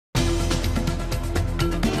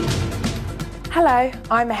Hello,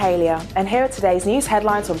 I'm Mahalia, and here are today's news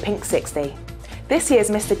headlines from Pinksixty. This year's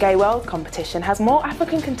Mr Gay World competition has more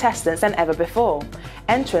African contestants than ever before.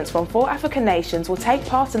 Entrants from 4 African nations will take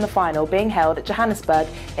part in the final being held at Johannesburg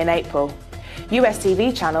in April. US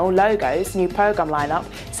TV channel Logo's new programme lineup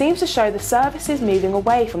seems to show the service is moving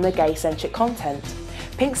away from the gay-centric content.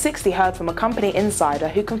 Pinksixty heard from a company insider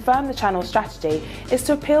who confirmed the channel's strategy is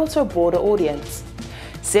to appeal to a broader audience.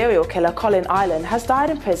 Serial killer Colin Ireland has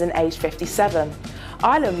died in prison aged 57.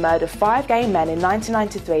 Ireland murdered 5 gay men in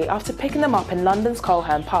 1993 after picking them up in London's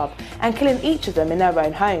Coleherne pub and killing each of them in their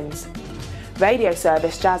own homes. Radio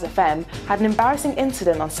service Jazz FM had an embarrassing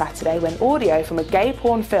incident on Saturday when audio from a gay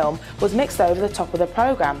porn film was mixed over the top of the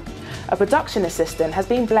programme. A production assistant has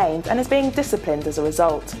been blamed and is being disciplined as a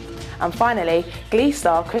result. And finally, Glee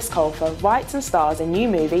star Colfer writes and stars in new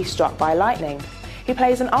movie Struck by Lightning. He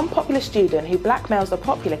plays an unpopular student who blackmails the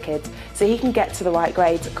popular kids so he can get to the right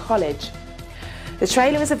grades at college. The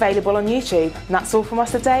trailer is available on YouTube, and that's all from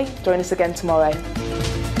us today. Join us again tomorrow.